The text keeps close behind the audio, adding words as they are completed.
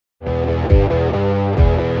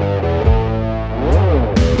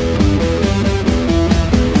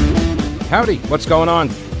Howdy, what's going on?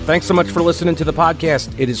 Thanks so much for listening to the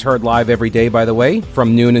podcast. It is heard live every day, by the way,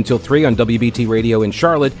 from noon until 3 on WBT Radio in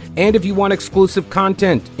Charlotte. And if you want exclusive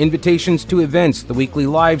content, invitations to events, the weekly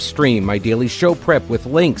live stream, my daily show prep with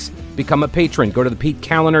links, become a patron. Go to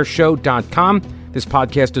thepetecalinershow.com. This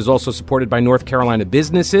podcast is also supported by North Carolina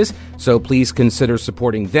businesses, so please consider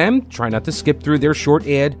supporting them. Try not to skip through their short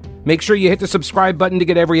ad. Make sure you hit the subscribe button to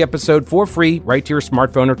get every episode for free right to your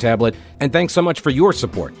smartphone or tablet. And thanks so much for your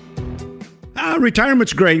support.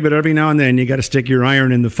 Retirement's great, but every now and then you got to stick your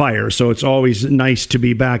iron in the fire, so it's always nice to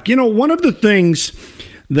be back. You know, one of the things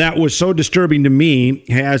that was so disturbing to me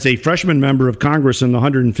as a freshman member of Congress in the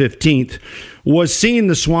 115th was seeing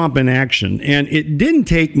the swamp in action, and it didn't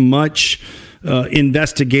take much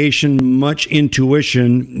investigation, much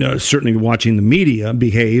intuition, certainly watching the media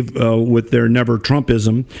behave with their never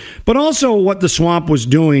Trumpism, but also what the swamp was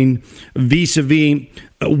doing vis-a-vis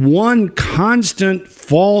one constant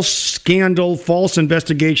false scandal, false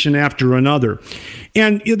investigation after another.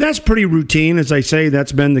 And that's pretty routine. As I say,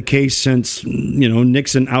 that's been the case since,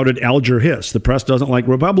 Nixon outed Alger Hiss. The press doesn't like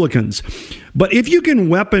Republicans. But if you can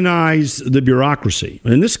weaponize the bureaucracy,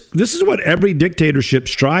 and this is what every dictatorship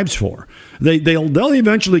strives for, they'll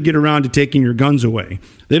eventually get around to taking your guns away.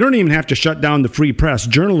 They don't even have to shut down the free press.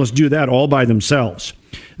 Journalists do that all by themselves.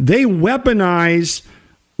 They weaponize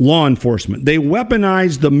law enforcement. They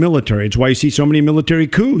weaponize the military. It's why you see so many military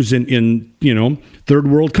coups in third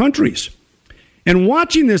world countries. And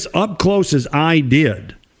watching this up close as I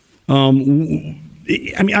did,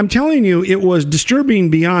 I'm telling you, it was disturbing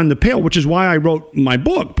beyond the pale, which is why I wrote my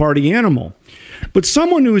book, Party Animal. But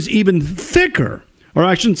someone who is even thicker, or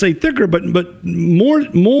I shouldn't say thicker, but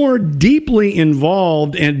more deeply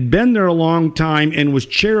involved and been there a long time and was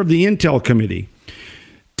chair of the Intel Committee,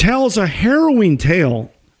 tells a harrowing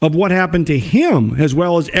tale of what happened to him as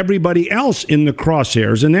well as everybody else in the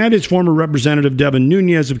crosshairs. And that is former Representative Devin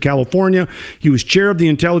Nunes of California. He was chair of the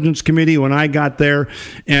Intelligence Committee when I got there.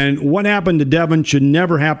 And what happened to Devin should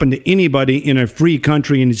never happen to anybody in a free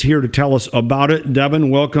country, and he's here to tell us about it. Devin,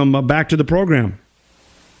 welcome back to the program.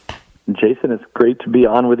 Jason, it's great to be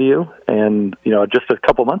on with you. And, just a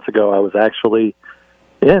couple months ago, I was actually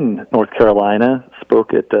in North Carolina,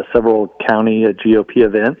 spoke at several county GOP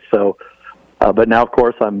events. But now, of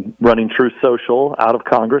course, I'm running Truth Social out of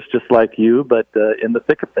Congress, just like you, but in the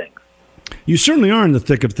thick of things. You certainly are in the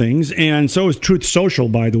thick of things, and so is Truth Social,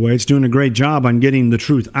 by the way. It's doing a great job on getting the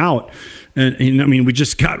truth out. And we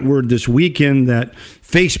just got word this weekend that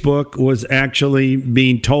Facebook was actually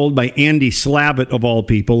being told by Andy Slavitt, of all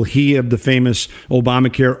people, he of the famous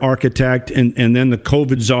Obamacare architect and then the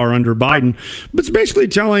COVID czar under Biden, but it's basically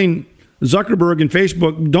telling Zuckerberg and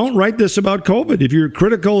Facebook, don't write this about COVID. If you're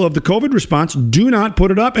critical of the COVID response, do not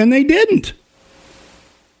put it up. And they didn't.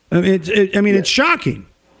 It's shocking.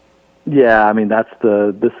 Yeah, this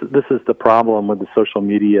is the problem with the social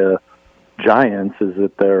media giants, is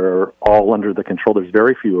that they're all under the control. There's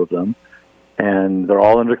very few of them, and they're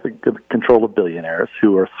all under the control of billionaires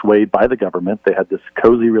who are swayed by the government. They had this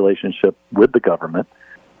cozy relationship with the government.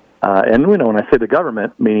 And when I say the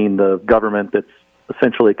government, meaning the government that's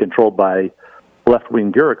essentially controlled by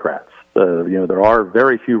left-wing bureaucrats. There are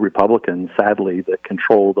very few Republicans, sadly, that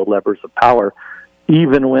control the levers of power,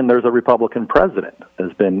 even when there's a Republican president,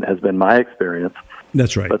 has been my experience.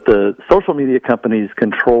 That's right. But the social media companies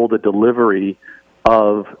control the delivery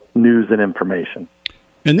of news and information.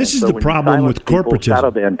 And this is the problem with corporatism.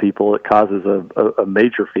 Shadow ban people, it causes a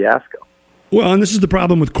major fiasco. Well, and this is the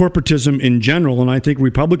problem with corporatism in general, and I think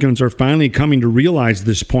Republicans are finally coming to realize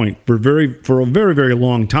this point. For a very, very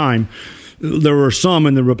long time, there were some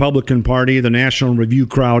in the Republican Party, the National Review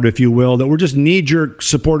crowd, if you will, that were just knee-jerk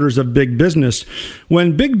supporters of big business,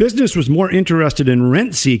 when big business was more interested in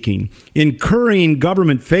rent-seeking, in currying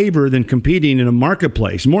government favor than competing in a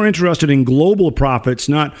marketplace, more interested in global profits,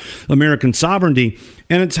 not American sovereignty.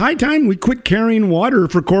 And it's high time we quit carrying water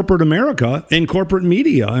for corporate America and corporate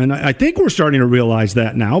media. And I think we're starting to realize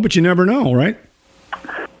that now, but you never know, right?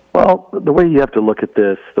 Well, the way you have to look at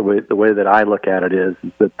this, the way that I look at it is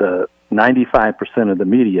that the 95% of the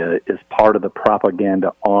media is part of the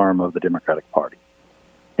propaganda arm of the Democratic Party.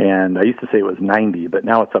 And I used to say it was 90, but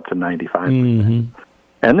now it's up to 95%. Mm-hmm.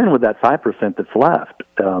 And then with that 5% that's left,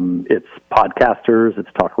 it's podcasters, it's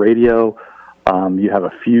talk radio. You have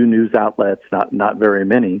a few news outlets, not very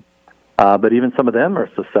many, but even some of them are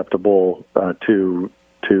susceptible to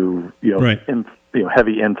right.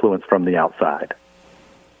 Heavy influence from the outside.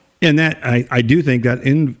 And that I do think that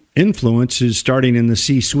influence is starting in the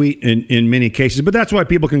C-suite in many cases. But that's why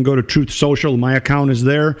people can go to Truth Social. My account is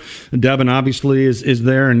there. Devin obviously is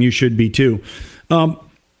there, and you should be too.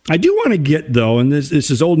 I do want to get, though, and this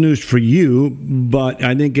is old news for you, but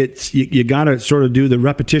I think it's you got to sort of do the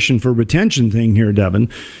repetition for retention thing here, Devin.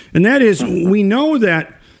 And that is, we know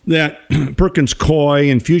that Perkins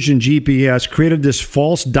Coie and Fusion GPS created this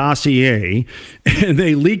false dossier, and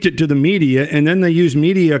they leaked it to the media, and then they used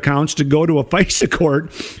media accounts to go to a FISA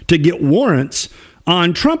court to get warrants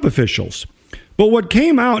on Trump officials. But what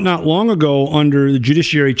came out not long ago under the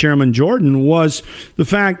Judiciary Chairman Jordan was the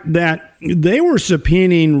fact that they were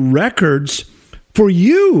subpoenaing records for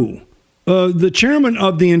you, the chairman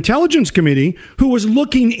of the Intelligence Committee, who was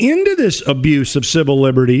looking into this abuse of civil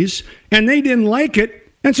liberties, and they didn't like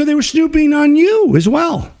it, and so they were snooping on you as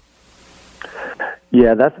well.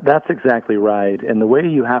 Yeah, that's exactly right. And the way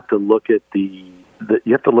you have to look at you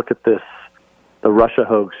have to look at this, the Russia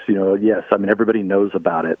hoax. Yes, I mean everybody knows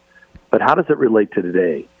about it. But how does it relate to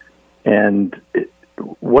today? And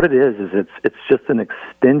what it is it's just an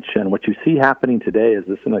extension. What you see happening today is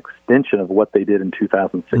an extension of what they did in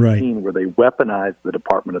 2016, right, where they weaponized the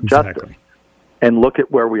Department of Justice. And look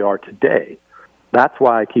at where we are today. That's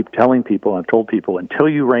why I keep telling people, I've told people, until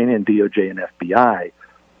you rein in DOJ and FBI,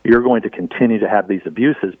 you're going to continue to have these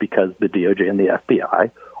abuses because the DOJ and the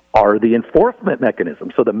FBI are the enforcement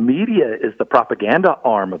mechanism. So the media is the propaganda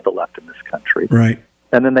arm of the left in this country. Right.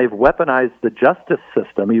 And then they've weaponized the justice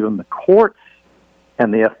system, even the courts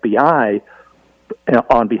and the FBI,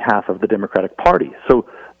 on behalf of the Democratic Party. So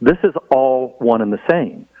this is all one and the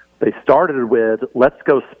same. They started with, let's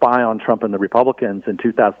go spy on Trump and the Republicans in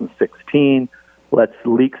 2016. Let's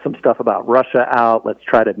leak some stuff about Russia out. Let's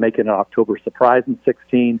try to make it an October surprise in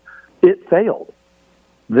 2016. It failed.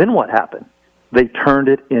 Then what happened? They turned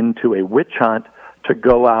it into a witch hunt to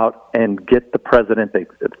go out and get the president. They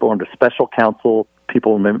formed a special counsel.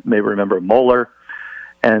 People may remember Mueller,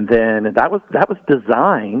 and then that was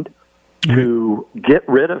designed to get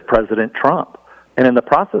rid of President Trump. And in the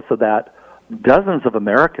process of that, dozens of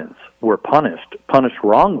Americans were punished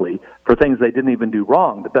wrongly for things they didn't even do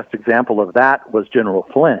wrong. The best example of that was General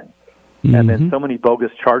Flynn. Mm-hmm. And then so many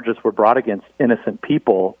bogus charges were brought against innocent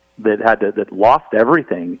people that lost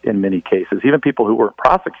everything in many cases. Even people who weren't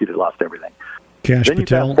prosecuted lost everything. Cash then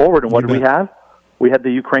Patel, you fast forward, and what did we have? We had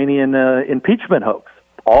the Ukrainian impeachment hoax,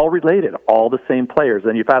 all related, all the same players.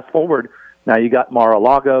 Then you fast forward, now you got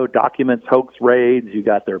Mar-a-Lago, documents, hoax raids. You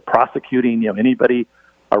got they're prosecuting anybody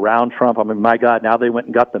around Trump. I mean, my God, now they went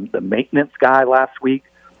and got the maintenance guy last week.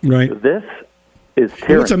 Right. So this is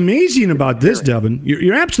tyranny. What's amazing about this, Devin,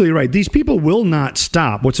 you're absolutely right. These people will not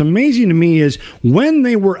stop. What's amazing to me is when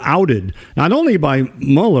they were outed, not only by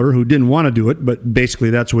Mueller, who didn't want to do it, but basically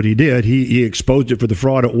that's what he did. He exposed it for the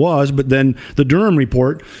fraud it was, but then the Durham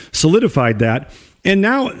report solidified that. And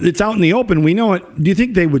now it's out in the open. We know it. Do you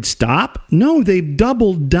think they would stop? No, they've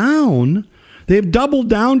doubled down. They've doubled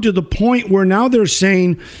down to the point where now they're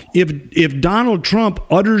saying if Donald Trump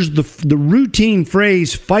utters the routine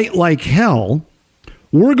phrase, fight like hell,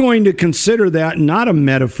 we're going to consider that not a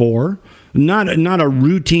metaphor, not a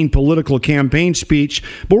routine political campaign speech,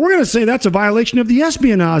 but we're going to say that's a violation of the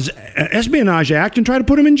Espionage Act and try to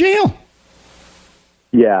put him in jail.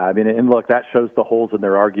 Yeah, I mean, and look, that shows the holes in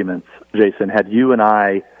their arguments, Jason. Had you and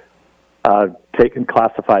I taken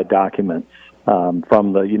classified documents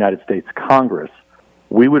from the United States Congress,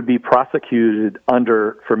 we would be prosecuted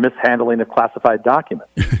for mishandling of classified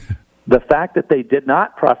documents. The fact that they did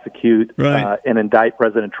not prosecute and indict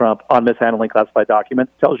President Trump on mishandling classified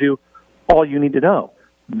documents tells you all you need to know.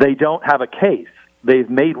 They don't have a case. They've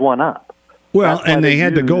made one up. Well, and they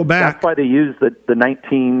had to go back. That's why they used the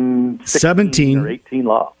 1917 or 18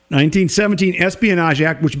 law. 1917 Espionage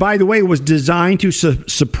Act, which, by the way, was designed to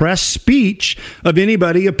suppress speech of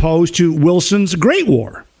anybody opposed to Wilson's Great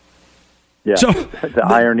War. Yeah, so the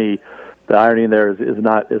irony there is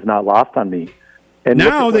not lost on me. And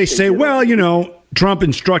now they say, well, Trump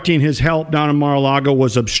instructing his help down in Mar-a-Lago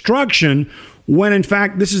was obstruction, when in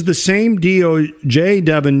fact this is the same DOJ,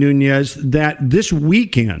 Devin Nunes, that this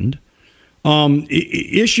weekend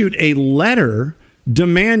issued a letter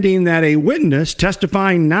demanding that a witness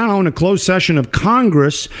testifying now in a closed session of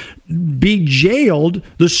Congress be jailed.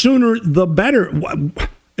 The sooner, the better.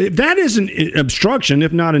 If that isn't obstruction,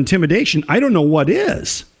 if not intimidation, I don't know what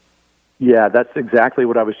is. Yeah, that's exactly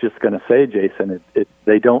what I was just going to say, Jason.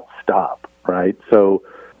 They don't stop, right? So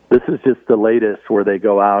this is just the latest where they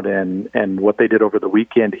go out and what they did over the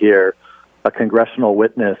weekend here, a congressional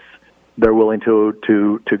witness, they're willing to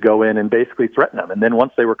go in and basically threaten them. And then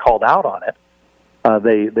once they were called out on it,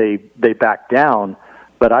 they backed down.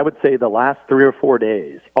 But I would say the last 3 or 4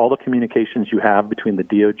 days, all the communications you have between the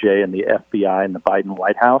DOJ and the FBI and the Biden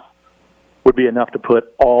White House would be enough to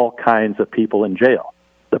put all kinds of people in jail.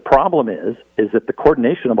 The problem is that the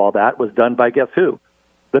coordination of all that was done by guess who?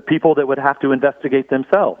 The people that would have to investigate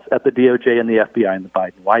themselves at the DOJ and the FBI and the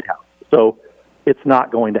Biden White House. So it's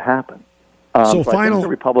not going to happen. So I think the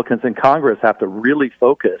Republicans in Congress have to really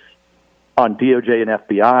focus on DOJ and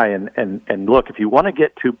FBI. And look, if you want to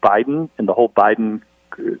get to Biden and the whole Biden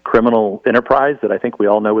criminal enterprise that I think we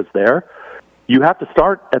all know is there, you have to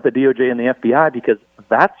start at the DOJ and the FBI, because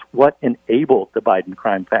that's what enabled the Biden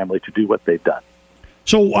crime family to do what they've done.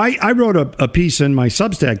 So I wrote a piece in my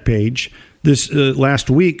Substack page this last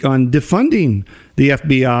week on defunding the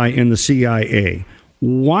FBI and the CIA.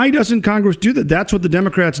 Why doesn't Congress do that? That's what the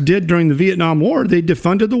Democrats did during the Vietnam War. They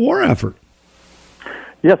defunded the war effort.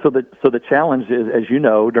 Yeah, so the challenge is, as you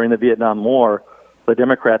know, during the Vietnam War, the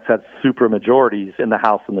Democrats had super majorities in the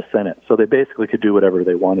House and the Senate, so they basically could do whatever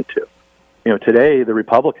they wanted to. You know, today, the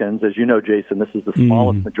Republicans, as you know, Jason, this is the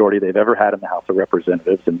smallest majority they've ever had in the House of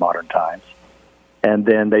Representatives in modern times. And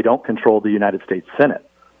then they don't control the United States Senate.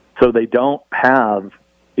 So they don't have,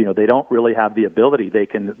 they don't really have the ability. They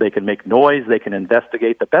can make noise, they can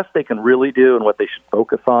investigate. The best they can really do, and what they should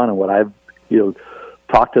focus on, and what I've,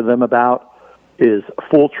 talked to them about, is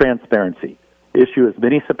full transparency. Issue as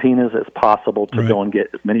many subpoenas as possible to go and get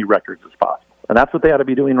as many records as possible. And that's what they ought to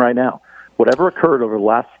be doing right now. Whatever occurred over the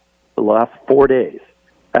last 4 days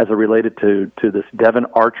as it related to this Devin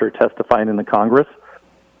Archer testifying in the Congress,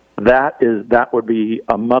 that would be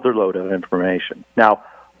a motherload of information. Now,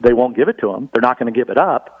 they won't give it to them. They're not going to give it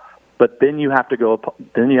up. But then you have to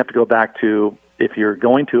go back to, if you're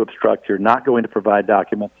going to obstruct, you're not going to provide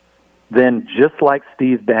documents, then just like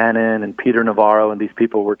Steve Bannon and Peter Navarro and these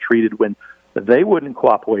people were treated when they wouldn't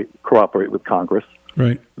cooperate with Congress.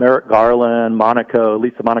 Right. Merrick Garland,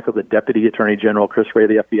 Lisa Monaco, the Deputy Attorney General, Chris Wray,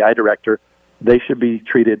 the FBI Director, they should be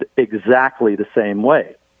treated exactly the same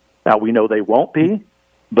way. Now, we know they won't be,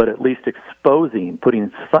 but at least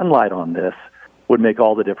putting sunlight on this would make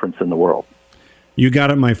all the difference in the world. You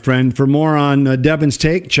got it, my friend. For more on Devin's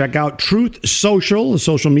take, check out Truth Social, a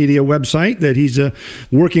social media website that he's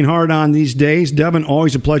working hard on these days. Devin,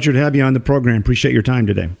 always a pleasure to have you on the program. Appreciate your time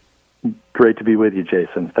today. Great to be with you,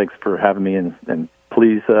 Jason. Thanks for having me, and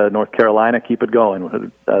please, North Carolina, keep it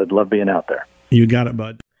going. I'd love being out there. You got it,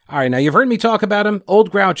 bud. All right, now you've heard me talk about them.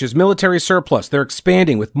 Old Grouch's military surplus. They're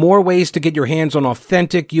expanding with more ways to get your hands on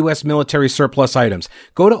authentic U.S. military surplus items.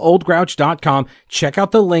 Go to oldgrouch.com. Check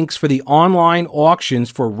out the links for the online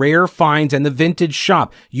auctions for rare finds and the vintage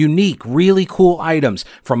shop. Unique, really cool items.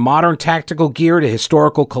 From modern tactical gear to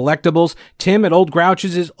historical collectibles, Tim at Old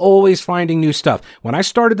Grouch's is always finding new stuff. When I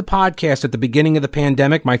started the podcast at the beginning of the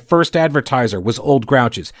pandemic, my first advertiser was Old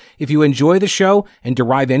Grouch's. If you enjoy the show and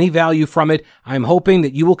derive any value from it, I'm hoping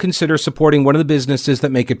that you will consider supporting one of the businesses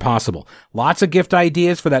that make it possible. Lots of gift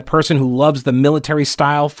ideas for that person who loves the military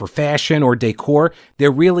style for fashion or decor. There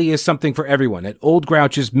really is something for everyone at Old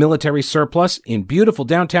Grouch's Military Surplus in beautiful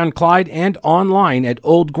downtown Clyde and online at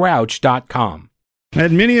oldgrouch.com. I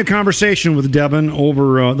had many a conversation with Devin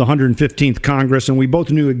over the 115th Congress, and we both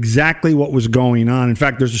knew exactly what was going on. In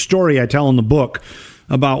fact, there's a story I tell in the book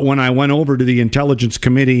about when I went over to the Intelligence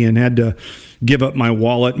Committee and had to give up my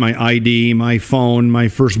wallet, my ID, my phone, my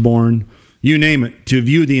firstborn, you name it, to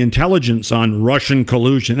view the intelligence on Russian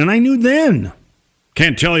collusion. And I knew then,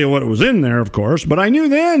 can't tell you what was in there, of course, but I knew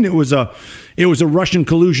then it was a Russian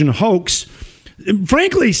collusion hoax,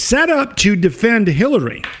 frankly, set up to defend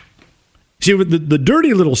Hillary. See, the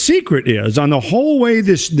dirty little secret is, on the whole way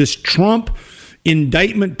this Trump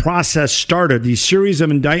indictment process started, these series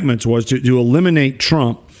of indictments was to eliminate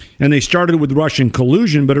Trump. And they started with Russian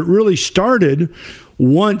collusion, but it really started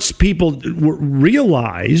once people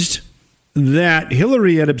realized that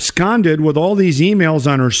Hillary had absconded with all these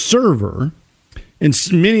emails on her server, and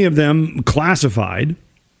many of them classified.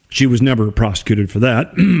 She was never prosecuted for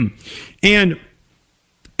that. and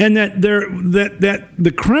that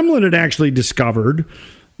the Kremlin had actually discovered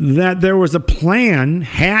that there was a plan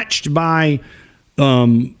hatched by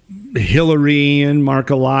Hillary and Mark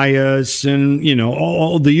Elias and,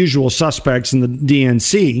 all the usual suspects in the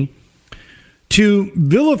DNC to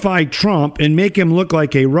vilify Trump and make him look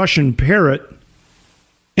like a Russian parrot.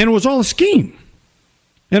 And it was all a scheme.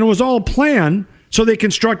 And it was all a plan. So they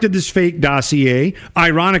constructed this fake dossier,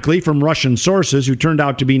 ironically from Russian sources who turned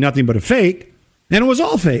out to be nothing but a fake. And it was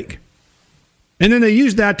all fake. And then they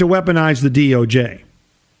used that to weaponize the DOJ.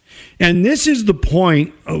 And this is the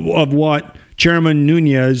point of what Chairman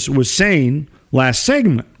Nunes was saying last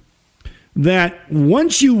segment, that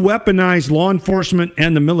once you weaponize law enforcement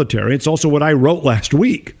and the military, it's also what I wrote last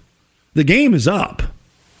week, the game is up.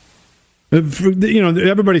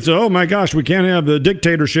 Everybody says, "Oh my gosh, we can't have the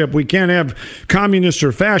dictatorship. We can't have communists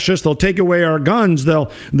or fascists. They'll take away our guns. They'll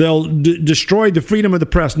destroy the freedom of the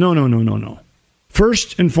press." No.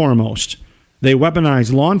 First and foremost, they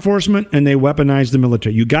weaponize law enforcement and they weaponize the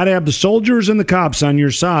military. You got to have the soldiers and the cops on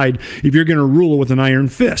your side if you're going to rule with an iron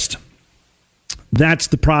fist. That's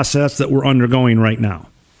the process that we're undergoing right now.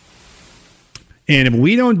 And if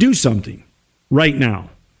we don't do something right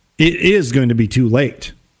now, it is going to be too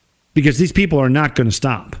late. Because these people are not going to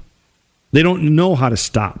stop. They don't know how to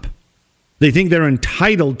stop. They think they're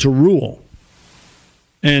entitled to rule.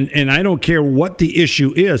 And I don't care what the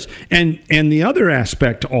issue is. And the other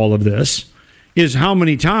aspect to all of this is how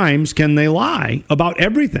many times can they lie about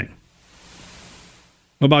everything?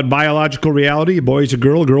 About biological reality, a boy's a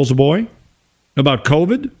girl, a girl's a boy. About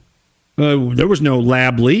COVID, there was no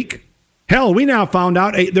lab leak. Hell, we now found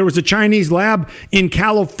out there was a Chinese lab in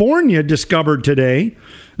California discovered today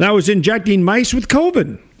that was injecting mice with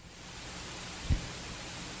COVID.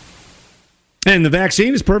 And the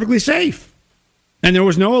vaccine is perfectly safe. And there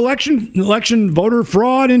was no election voter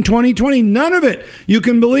fraud in 2020. None of it you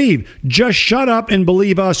can believe. Just shut up and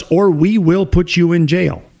believe us, or we will put you in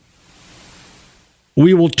jail.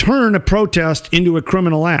 We will turn a protest into a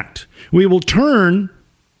criminal act. We will turn,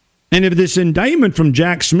 and if this indictment from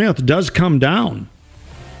Jack Smith does come down,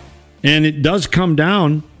 and it does come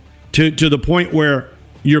down to the point where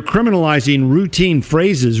you're criminalizing routine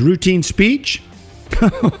phrases, routine speech,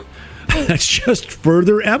 that's just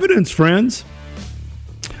further evidence, friends.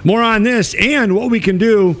 More on this and what we can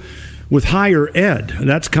do with higher ed.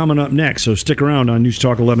 That's coming up next, so stick around on News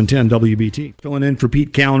Talk 1110 WBT. Filling in for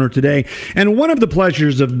Pete Kaliner today. And one of the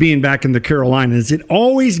pleasures of being back in the Carolinas, it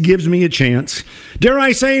always gives me a chance, dare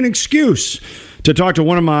I say an excuse, to talk to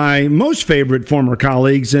one of my most favorite former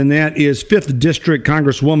colleagues, and that is 5th District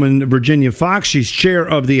Congresswoman Virginia Foxx. She's chair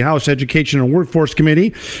of the House Education and Workforce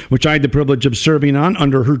Committee, which I had the privilege of serving on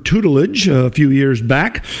under her tutelage a few years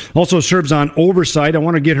back. Also serves on oversight. I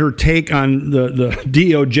want to get her take on the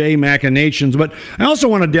DOJ machinations, but I also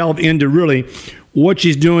want to delve into really what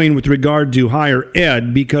she's doing with regard to higher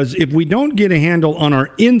ed, because if we don't get a handle on our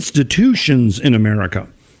institutions in America,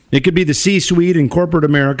 it could be the C-suite in corporate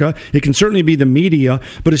America. It can certainly be the media,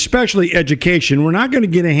 but especially education. We're not going to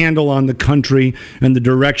get a handle on the country and the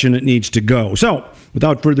direction it needs to go. So,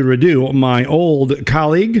 without further ado, my old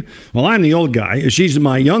colleague, well, I'm the old guy. She's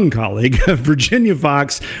my young colleague, Virginia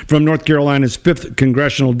Foxx from North Carolina's 5th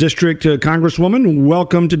Congressional District. Congresswoman,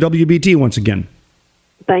 welcome to WBT once again.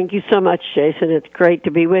 Thank you so much, Jason. It's great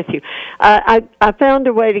to be with you. I found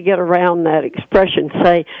a way to get around that expression,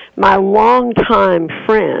 say, my longtime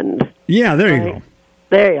friend. Yeah, there you go.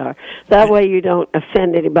 There you are. That way you don't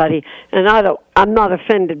offend anybody. And I'm not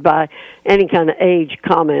offended by any kind of age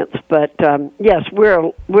comments, but yes,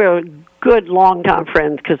 we're good longtime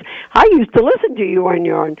friends, because I used to listen to you when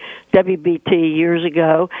you were on WBT years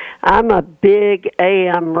ago. I'm a big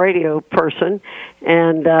AM radio person,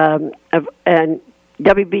 and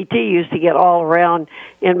WBT used to get all around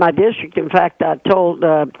in my district. In fact, I told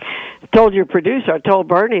your producer, I told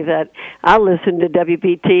Bernie that I listened to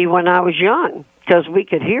WBT when I was young, because we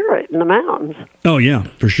could hear it in the mountains. Oh, yeah,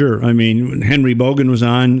 for sure. I mean, when Henry Bogan was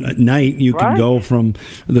on at night, you could go from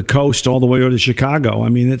the coast all the way over to Chicago. I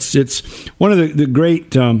mean, it's one of the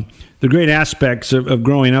great aspects of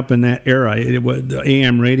growing up in that era. It was the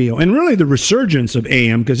AM radio, and really the resurgence of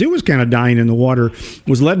AM, because it was kind of dying in the water,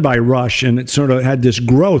 was led by Rush, and it sort of had this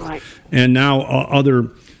growth. Right. And now other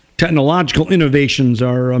technological innovations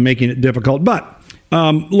are making it difficult. But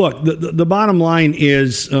look, the bottom line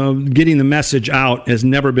is getting the message out has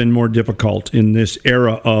never been more difficult in this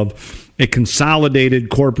era of a consolidated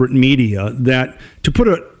corporate media that, to put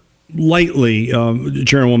it lightly,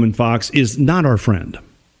 Chairwoman Foxx, is not our friend.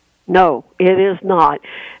 No, it is not.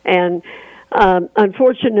 And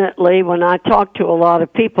unfortunately, when I talk to a lot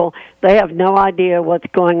of people, they have no idea what's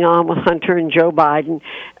going on with Hunter and Joe Biden.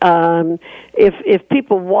 If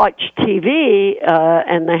people watch TV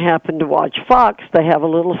and they happen to watch Fox, they have a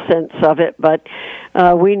little sense of it, but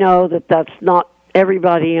we know that that's not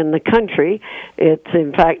everybody in the country. It's,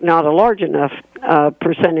 in fact, not a large enough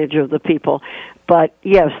percentage of the people. But,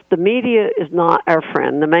 yes, the media is not our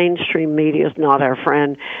friend. The mainstream media is not our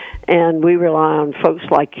friend. And we rely on folks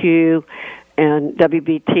like you and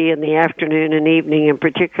WBT in the afternoon and evening in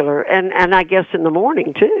particular, and I guess in the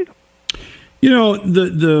morning, too. You know,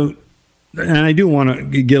 and I do want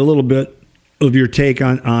to get a little bit of your take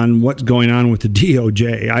on what's going on with the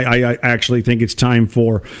DOJ. I actually think it's time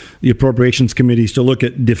for the appropriations committees to look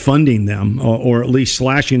at defunding them, or at least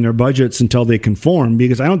slashing their budgets until they conform,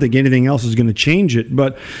 because I don't think anything else is going to change it.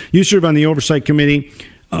 But you serve on the oversight committee.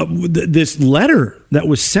 this letter that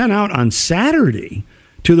was sent out on Saturday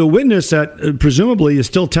to the witness that presumably is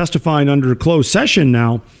still testifying under a closed session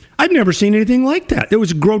now. I've never seen anything like that. It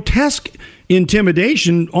was grotesque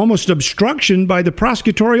intimidation, almost obstruction by the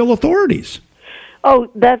prosecutorial authorities.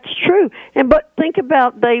 Oh, that's true. But think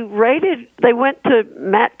about, they went to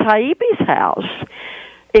Matt Taibbi's house,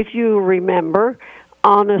 if you remember,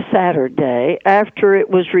 on a Saturday after it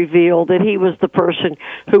was revealed that he was the person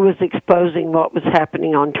who was exposing what was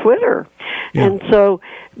happening on Twitter. Yeah. And so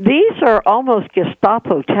these are almost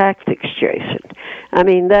Gestapo tactics, Jason. I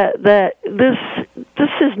mean, this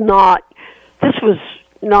was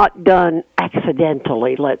not done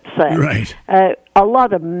accidentally, let's say. Right. A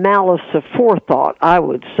lot of malice of forethought, I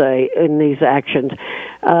would say, in these actions.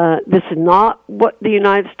 This is not what the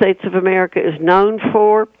United States of America is known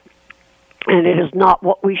for, and it is not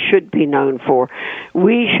what we should be known for.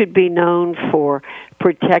 We should be known for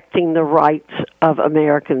protecting the rights of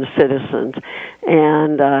American citizens.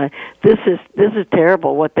 And this is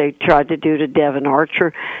terrible what they tried to do to Devin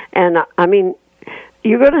Archer. And I mean,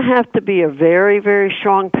 you're going to have to be a very, very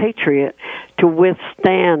strong patriot to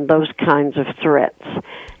withstand those kinds of threats.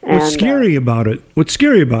 What's scary about it,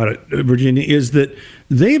 Virginia, is that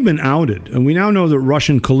they've been outed. And we now know that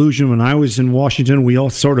Russian collusion, when I was in Washington, we all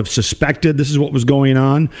sort of suspected this is what was going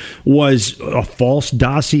on, was a false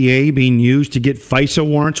dossier being used to get FISA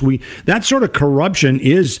warrants. That sort of corruption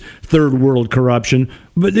is third world corruption,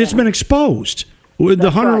 but it's been exposed. With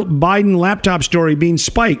the Hunter Biden laptop story being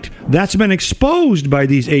spiked, that's been exposed by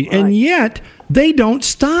these aides, and yet they don't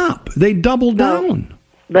stop. They double down.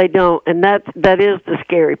 They don't, and that is the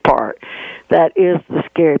scary part. That is the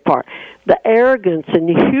scary part. The arrogance and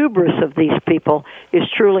the hubris of these people is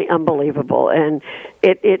truly unbelievable, and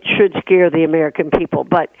it should scare the American people.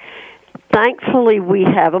 But thankfully, we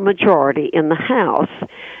have a majority in the House,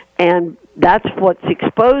 and that's what's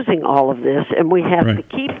exposing all of this, and we have to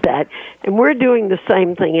keep that. And we're doing the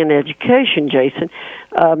same thing in education, Jason.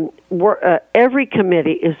 Every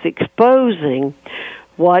committee is exposing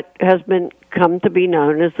what has come to be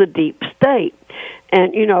known as the deep state.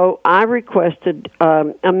 And, I requested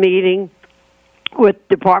a meeting with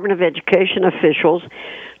Department of Education officials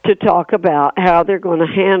to talk about how they're going to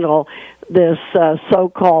handle this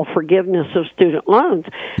so-called forgiveness of student loans.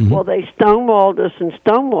 Mm-hmm. Well, they stonewalled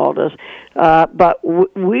us, but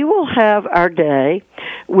we will have our day.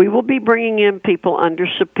 We will be bringing in people under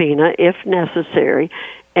subpoena, if necessary,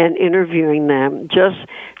 and interviewing them.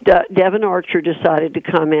 Devin Archer decided to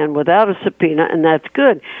come in without a subpoena, and that's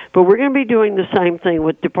good. But we're going to be doing the same thing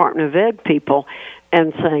with Department of Ed people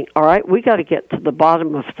and saying, all right, we got to get to the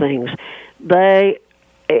bottom of things.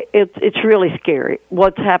 It's really scary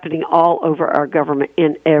what's happening all over our government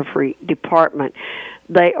in every department.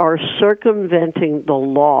 They are circumventing the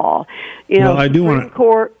law.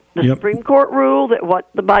 Supreme Court ruled that what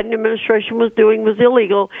the Biden administration was doing was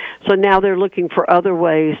illegal, so now they're looking for other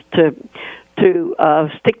ways to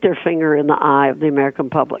stick their finger in the eye of the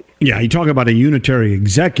American public. Yeah, you talk about a unitary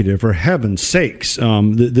executive, for heaven's sakes.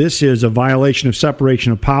 This is a violation of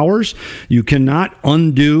separation of powers. You cannot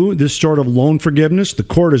undo this sort of loan forgiveness. The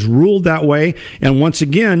court has ruled that way, and once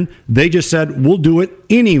again, they just said, we'll do it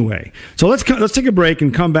anyway. So let's take a break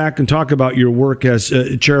and come back and talk about your work as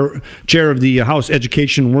chair of the House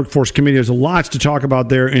Education and Workforce Committee. There's lots to talk about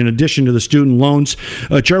there in addition to the student loans.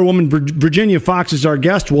 Chairwoman Virginia Foxx is our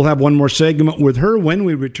guest. We'll have one more segment with her when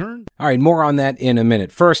we return. All right, more on that in a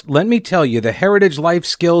minute. First, let me tell you, the Heritage Life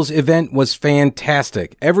Skills event was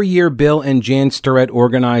fantastic. Every year, Bill and Jan Starrett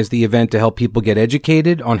organize the event to help people get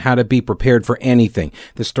educated on how to be prepared for anything.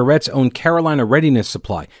 The Starretts own Carolina Readiness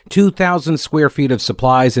Supply, 2,000 square feet of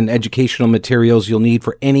supplies and educational materials you'll need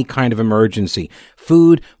for any kind of emergency.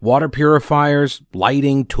 Food, water purifiers,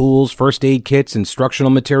 lighting, tools, first aid kits,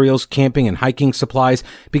 instructional materials, camping and hiking supplies,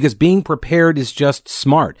 because being prepared is just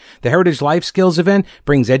smart. The Heritage Life Skills event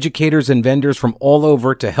brings educators and vendors from all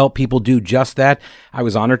over to help people do just that. I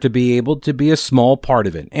was honored to be able to be a small part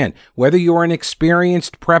of it. And whether you're an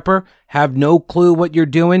experienced prepper, have no clue what you're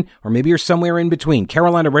doing, or maybe you're somewhere in between,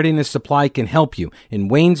 Carolina Readiness Supply can help you in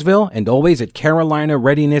Waynesville and always at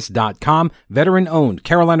carolinareadiness.com. Veteran-owned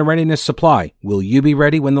Carolina Readiness Supply. Will you be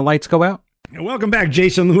ready when the lights go out? Welcome back.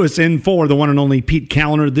 Jason Lewis in for the one and only Pete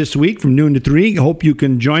Kaliner this week from noon to 3. Hope you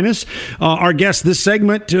can join us. Our guest this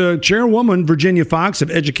segment, Chairwoman Virginia Foxx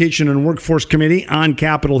of Education and Workforce Committee on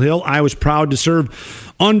Capitol Hill. I was proud to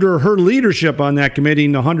serve under her leadership on that committee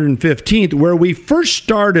in the 115th, where we first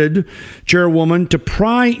started, Chairwoman, to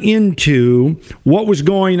pry into what was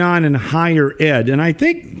going on in higher ed. And I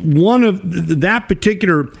think one of that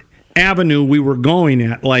particular avenue we were going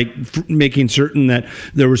at, like making certain that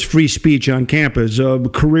there was free speech on campus,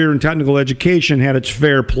 career and technical education had its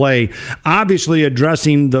fair play, obviously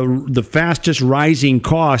addressing the fastest rising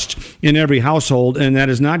cost in every household, and that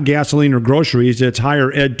is not gasoline or groceries, it's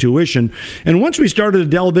higher ed tuition. And once we started to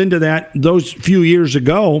delve into that those few years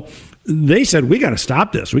ago, they said, we got to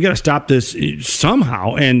stop this. We got to stop this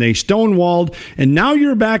somehow. And they stonewalled. And now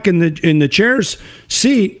you're back in the chair's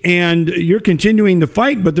seat, and you're continuing to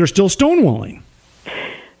fight, but they're still stonewalling.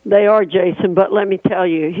 They are, Jason. But let me tell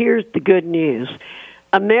you, here's the good news.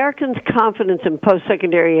 Americans' confidence in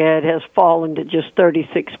post-secondary ed has fallen to just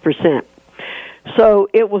 36%. So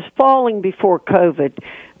it was falling before COVID,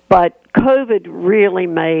 but COVID really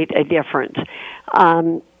made a difference.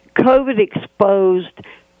 COVID exposed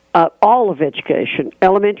all of education,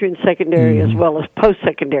 elementary and secondary, as well as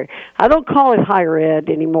post-secondary. I don't call it higher ed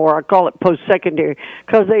anymore. I call it post-secondary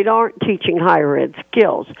because they aren't teaching higher ed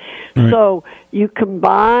skills. Right. So you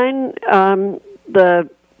combine the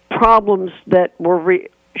problems that were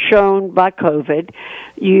shown by COVID.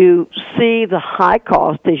 You see the high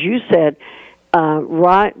cost, as you said,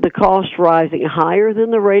 the cost rising higher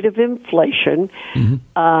than the rate of inflation,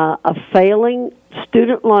 a failing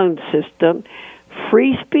student loan system,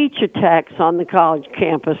 free speech attacks on the college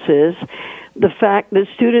campuses, the fact that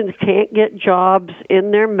students can't get jobs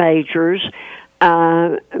in their majors,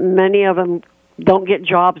 many of them don't get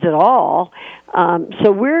jobs at all.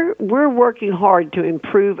 So we're working hard to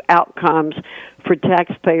improve outcomes for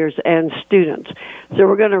taxpayers and students. So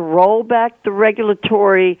we're going to roll back the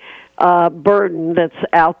regulatory burden that's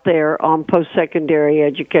out there on post-secondary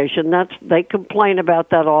education. They complain about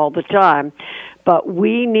that all the time. But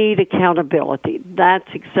we need accountability. That's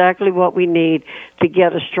exactly what we need to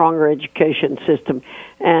get a stronger education system.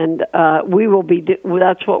 And we will be.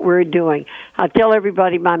 That's what we're doing. I tell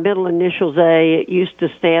everybody my middle initials A. It used to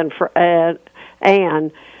stand for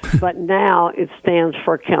Ann, but now it stands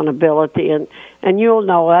for accountability. And you'll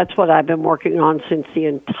know that's what I've been working on since the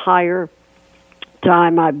entire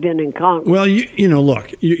time I've been in Congress. Well, you know,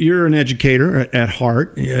 look, you're an educator at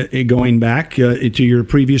heart, going back to your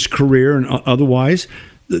previous career and otherwise.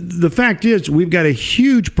 The fact is, we've got a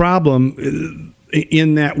huge problem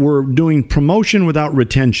in that we're doing promotion without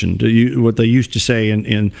retention, what they used to say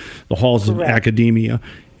in the halls of academia.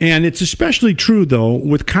 And it's especially true, though,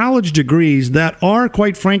 with college degrees that are,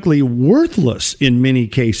 quite frankly, worthless in many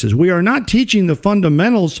cases. We are not teaching the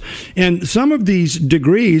fundamentals, and some of these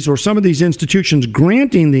degrees or some of these institutions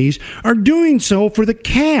granting these are doing so for the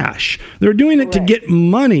cash. They're doing it to get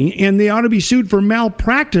money, and they ought to be sued for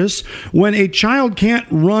malpractice when a child can't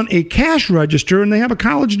run a cash register and they have a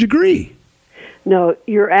college degree. No,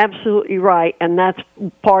 you're absolutely right, and that's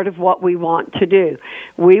part of what we want to do.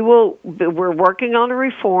 We're working on a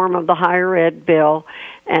reform of the higher ed bill,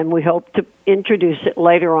 and we hope to introduce it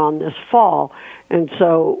later on this fall. And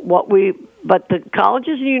so but the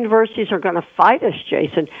colleges and universities are going to fight us,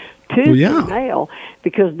 Jason, tooth and nail,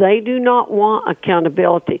 because they do not want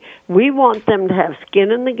accountability. We want them to have skin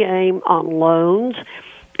in the game on loans.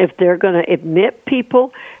 If they're going to admit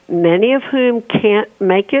people, many of whom can't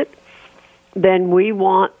make it, then we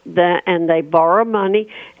want that, and they borrow money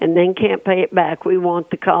and then can't pay it back. We want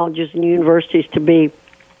the colleges and universities to be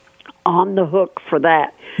on the hook for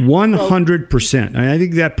that. 100%. I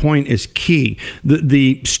think that point is key.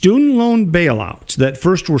 The student loan bailouts that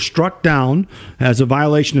first were struck down as a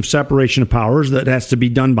violation of separation of powers, that has to be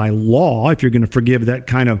done by law if you're going to forgive that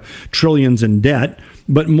kind of trillions in debt.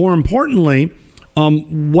 But more importantly,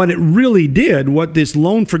 what it really did, what this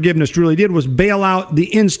loan forgiveness really did, was bail out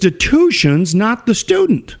the institutions, not the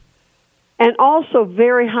student. And also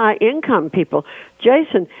very high income people.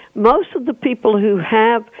 Jason, most of the people who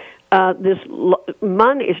have this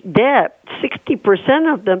money, debt,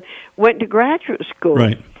 60% of them went to graduate school.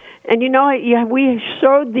 Right. And, you know, we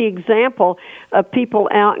showed the example of people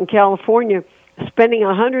out in California spending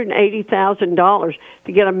 $180,000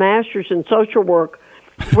 to get a master's in social work,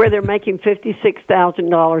 where they're making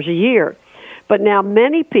 $56,000 a year. But now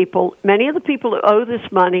many of the people who owe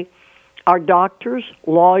this money are doctors,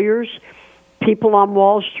 lawyers, people on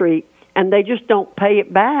Wall Street, and they just don't pay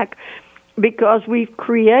it back because we've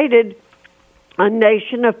created a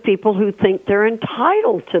nation of people who think they're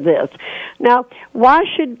entitled to this. Now, why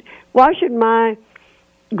should my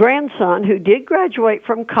grandson, who did graduate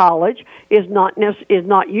from college, is not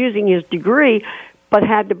using his degree, but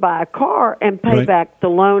had to buy a car and pay back the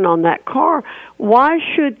loan on that car?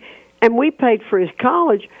 And we paid for his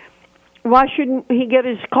college, why shouldn't he get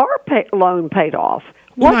his car loan paid off?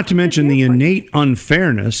 Well, not to mention the innate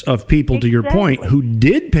unfairness of people, to your point, who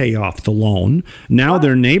did pay off the loan. Now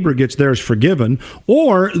their neighbor gets theirs forgiven.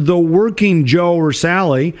 Or the working Joe or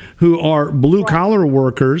Sally who are blue-collar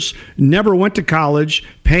workers, never went to college,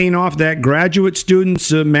 paying off that graduate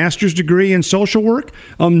student's master's degree in social work.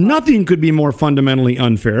 Nothing could be more fundamentally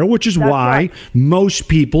unfair, which is why most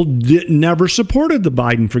people never supported the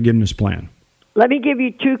Biden forgiveness plan. Let me give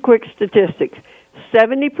you two quick statistics.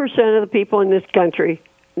 70% of the people in this country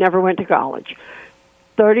never went to college.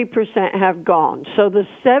 30% have gone. So the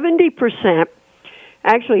 70%,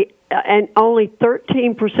 actually, and only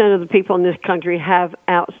 13% of the people in this country have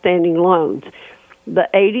outstanding loans. The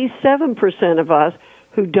 87% of us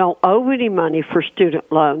who don't owe any money for student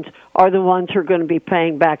loans are the ones who are going to be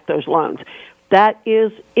paying back those loans. That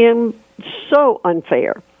is so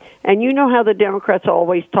unfair. And you know how the Democrats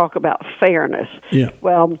always talk about fairness. Yeah.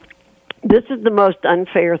 Well, this is the most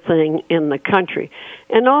unfair thing in the country.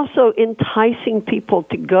 And also enticing people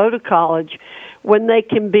to go to college when they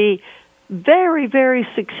can be very, very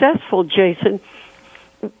successful, Jason,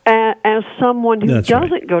 as someone who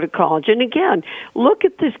doesn't go to college. And again, look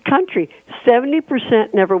at this country.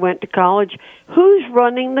 70% never went to college. Who's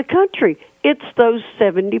running the country? It's those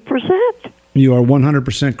 70%. You are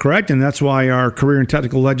 100% correct, and that's why our career and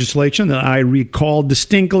technical legislation that I recalled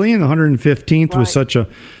distinctly in the 115th was such a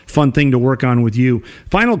fun thing to work on with you.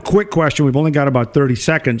 Final quick question. We've only got about 30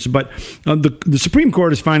 seconds, but the Supreme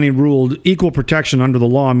Court has finally ruled equal protection under the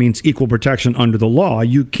law means equal protection under the law.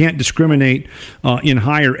 You can't discriminate in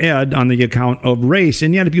higher ed on the account of race,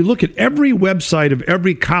 and yet if you look at every website of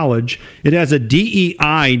every college, it has a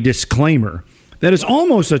DEI disclaimer that is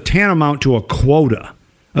almost a tantamount to a quota.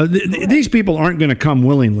 These people aren't going to come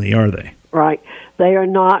willingly, are they? Right. They are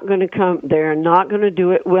not going to come. They are not going to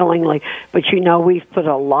do it willingly. But, you know, we've put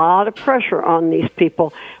a lot of pressure on these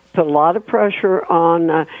people, put a lot of pressure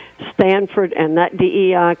on Stanford, and that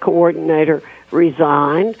DEI coordinator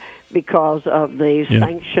resigned because of the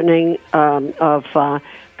sanctioning of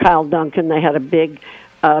Kyle Duncan. They had a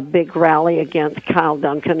big rally against Kyle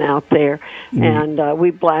Duncan out there, and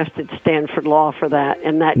we blasted Stanford Law for that.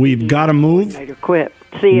 And that we've got to move. Quit.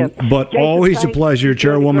 See you. But Jason, always a pleasure,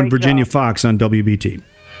 Chairwoman Virginia Foxx on WBT.